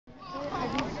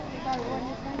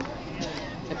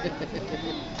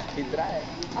He tried.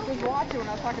 I was watching when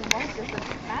I was talking to Marcus and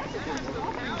Madison was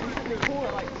talking and they pulled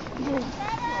it like,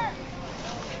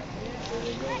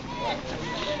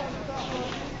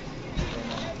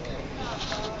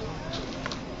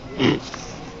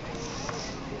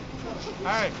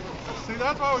 Hey, see,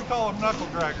 that's why we call them knuckle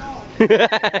draggers.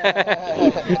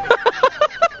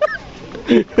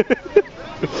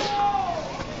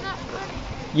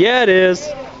 Yeah, it is.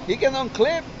 He can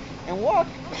unclip and walk.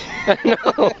 I know.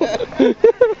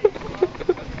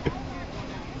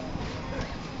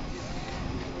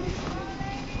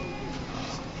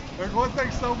 There's one thing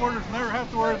snowboarders never have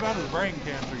to worry about is brain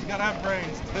cancer. You gotta have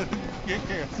brains to get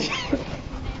cancer.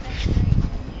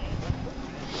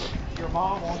 Your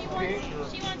mom wants a picture.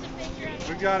 She wants a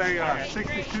picture. We got a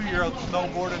 62-year-old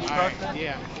snowboard instructor.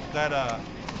 Yeah. That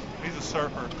he's a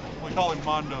surfer. We call him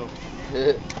Mondo.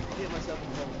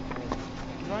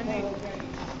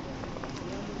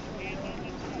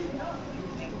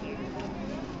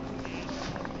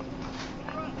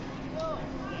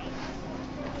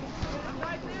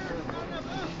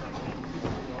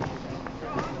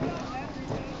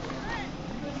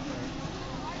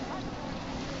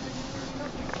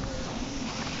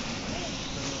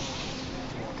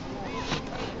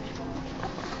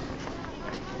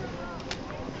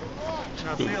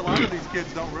 Now see, a lot of these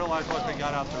kids don't realize what they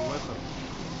got out there with them.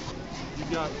 You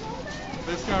got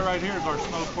this guy right here is our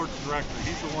snow sports director.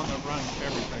 He's the one that runs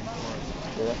everything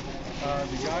for us.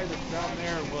 The guy that's down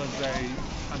there was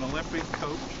an Olympic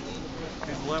coach.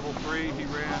 He's level 3. He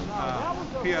ran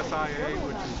PSIA,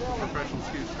 which is Professional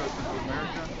Ski Instructors of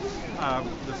America,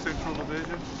 the Central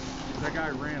Division. That guy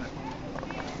ran it,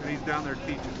 and he's down there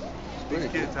teaching these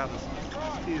kids how to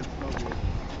ski and snowboard.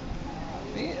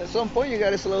 At some point you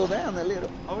gotta slow down a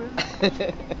little. Oh yeah.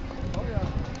 Oh yeah.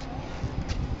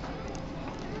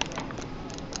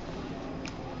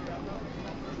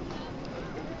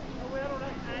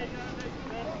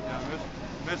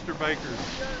 Mr. Baker,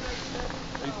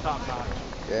 he's top notch.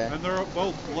 Yeah. And they're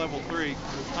both level 3,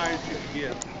 as high as you can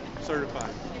get,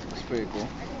 certified. It's pretty cool.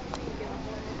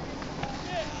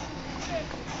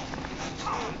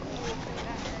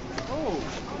 Oh.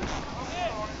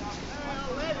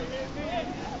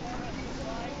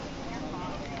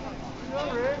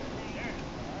 Alright.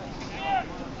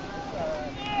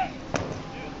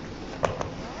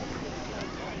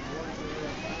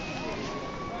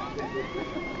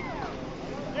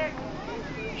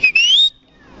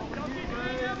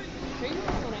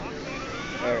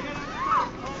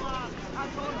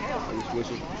 I just wish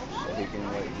it so he can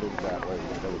like look that way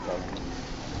instead of talking.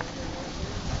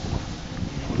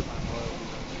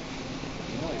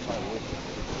 You know he's probably worth it.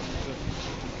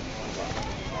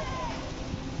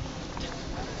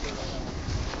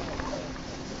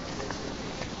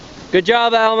 Good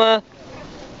job, Alma.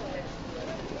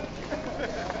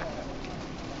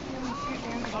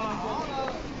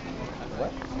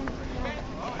 What?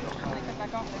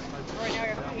 right now I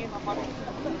got to pee in my pocket.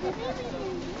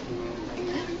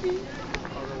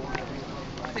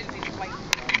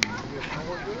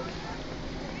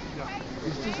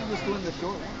 Is this just doing the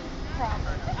short one? I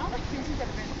don't think Susie's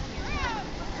ever been skiing.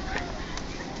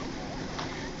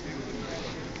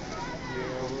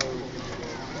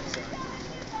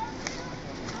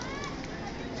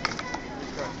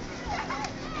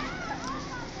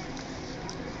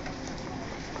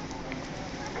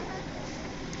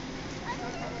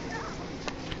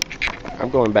 I'm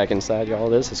going back inside, y'all.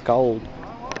 This is cold.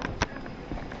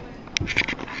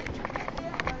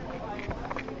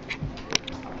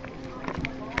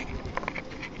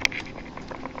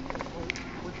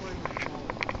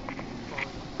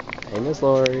 Hey, Miss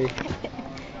Lori.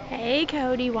 Hey,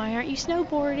 Cody, why aren't you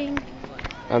snowboarding?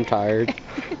 I'm tired.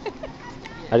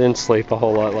 I didn't sleep a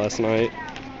whole lot last night.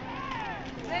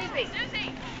 Susie!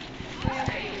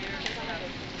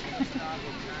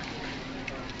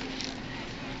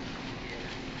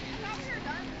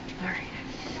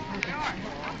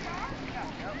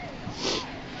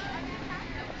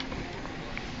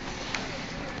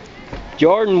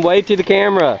 Jordan, wave to the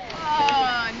camera.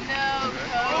 Oh, no,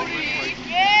 Cody.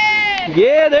 Yeah!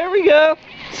 Yeah, there we go.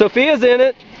 Sophia's in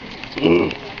it.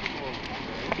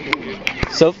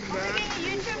 So,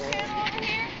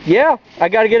 yeah, I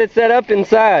got to get it set up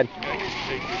inside.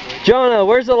 Jonah,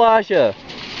 where's Elisha?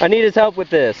 I need his help with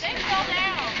this.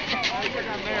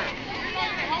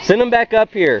 Send him back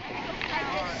up here.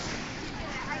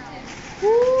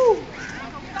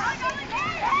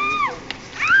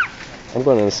 I'm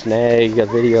going to snag a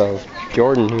video of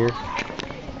Jordan here.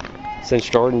 Since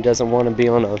Jordan doesn't want to be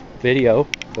on a video,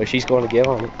 but she's going to get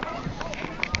on it.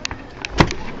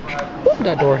 Ooh,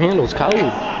 that door handle's cold.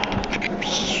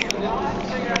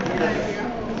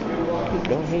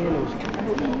 Go Hannah's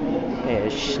Cody.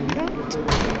 And snot.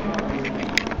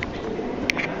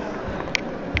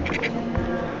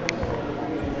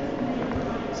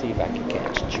 See if I can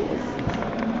catch Jordan.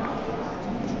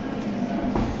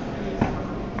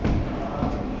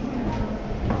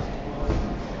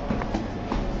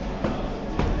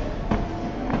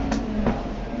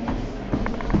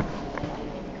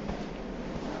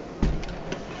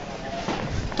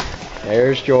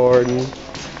 There's Jordan.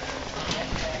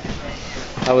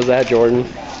 How was that, Jordan?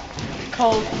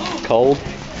 Cold. Cold?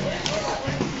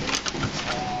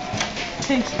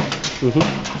 Thank you.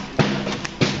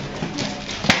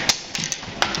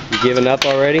 You giving up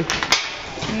already?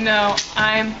 No,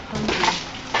 I'm hungry.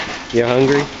 You're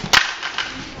hungry?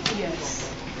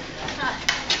 Yes.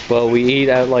 Well, we eat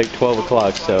at like 12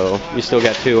 o'clock, so you still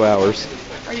got 2 hours.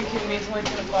 Are you kidding me? It's only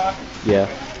 10 o'clock. Yeah.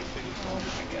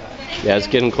 Yeah, it's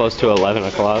getting close to 11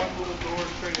 o'clock.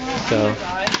 So,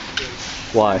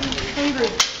 why? Hungry.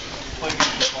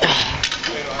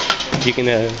 You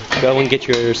can go and get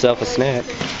yourself a snack.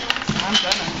 I'm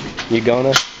gonna. You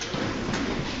gonna?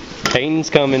 Peyton's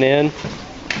coming in.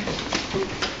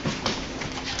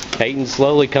 Peyton's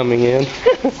slowly coming in.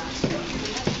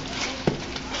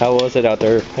 How was it out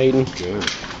there, Peyton? Good.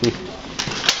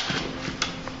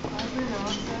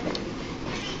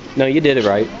 No, you did it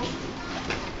right.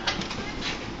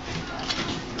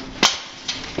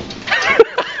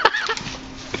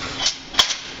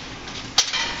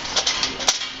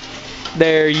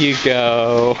 There you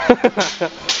go.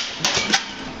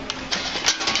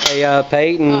 Hey,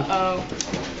 Peyton. Uh-oh.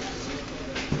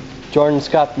 Jordan's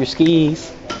dropped your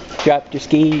skis. Dropped your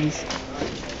skis.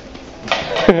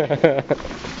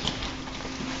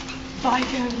 Bye,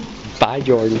 Cody. Bye,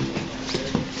 Jordan.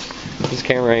 This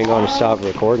camera ain't gonna stop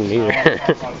recording either.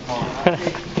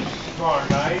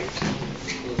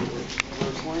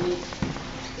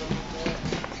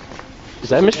 Is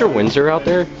that Mr. Windsor out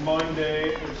there?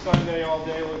 Monday or Sunday all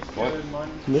day looks What? good.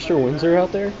 Monday. Is Mr. Windsor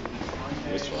out there?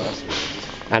 Mr. Lester.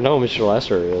 I know Mr.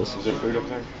 Lesser is. Is there food up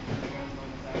there?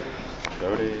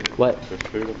 Cody? What? There's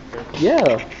food up there?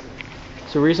 Yeah.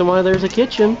 It's the reason why there's a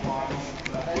kitchen.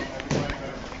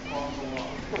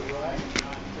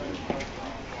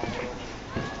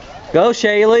 Go,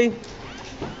 Shaylee.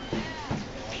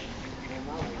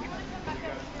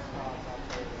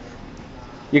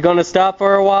 You gonna stop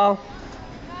for a while?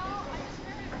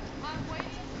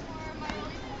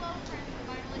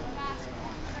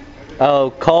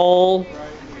 Oh, Cole.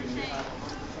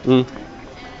 Mm.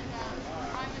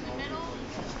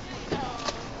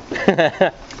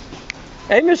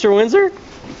 Hey, Mr. Windsor.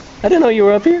 I didn't know you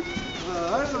were up here.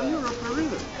 I didn't know you were up there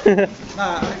either.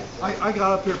 I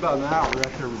got up here about an hour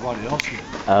after everybody else did.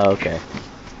 Oh, okay.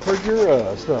 Where's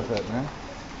your stuff at, man?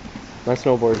 My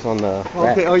snowboard's on the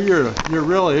rack. Okay. Oh,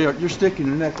 you're sticking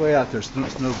your neck way out there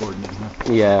snowboarding,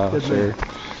 huh? Yeah, Good sure. man.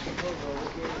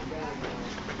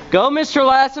 Go, Mr.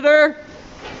 Lassiter.